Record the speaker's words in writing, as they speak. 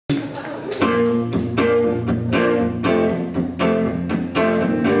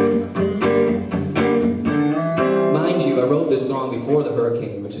Mind you, I wrote this song before the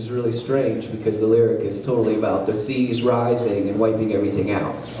hurricane, which is really strange because the lyric is totally about the seas rising and wiping everything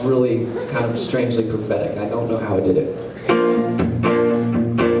out. It's really kind of strangely prophetic. I don't know how I did it.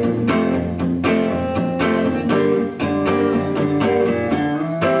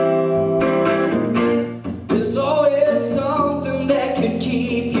 There's always something that could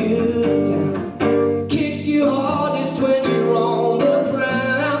keep you down, kicks you hardest when you're on the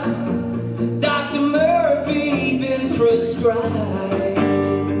ground. Dr. Murphy been prescribed.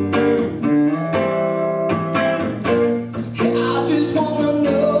 I just wanna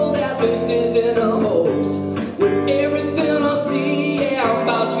know that this isn't a hoax. With everything I see, yeah, I'm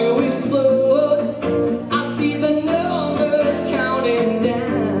about to explode. I see the numbers counting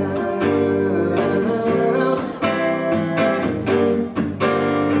down.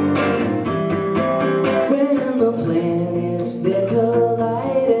 When the planets, they're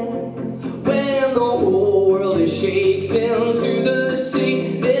colliding, when the whole world is shakes into the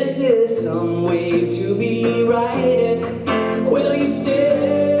sea, this is some wave to be riding. Will you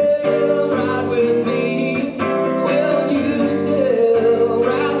still ride with me? Will you still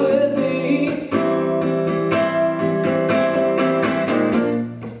ride with me?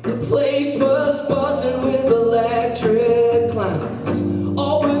 The place was buzzing with electric clowns,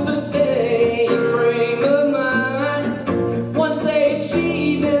 all with the same frame of mind. Once they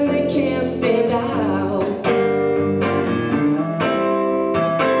achieve and they can't stand out.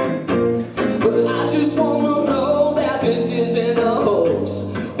 But I just wanna know that this isn't a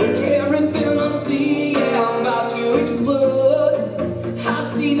hoax. With everything I see, yeah, I'm about to explode. I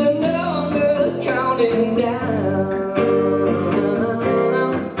see the numbers counting down.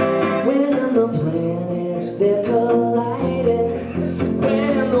 When the planets, they're colliding,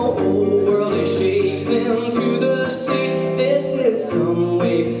 when the whole world is shakes into the sea, this is some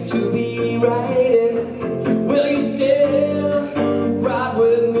wave to be riding. Will you still ride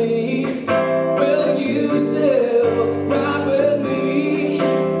with me? Will you still ride with me?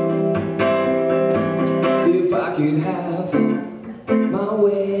 If I could have my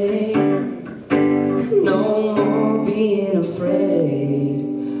way, no more being afraid,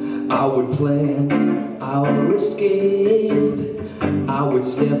 I would plan our escape. I would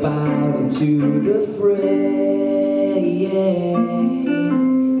step out into the fray.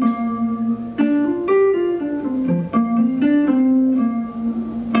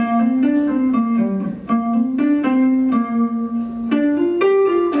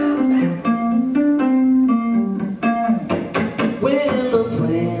 When the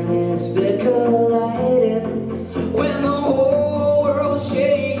planets, they're colliding, when the whole world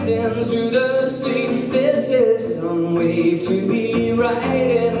shakes into the sea, this is some wave to be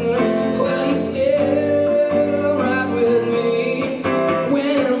riding. Will you still ride with me?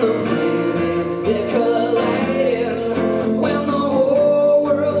 When the planets, they're colliding, when the whole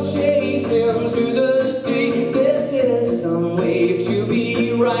world shakes into the sea, this is some wave to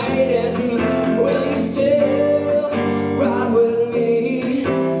be riding.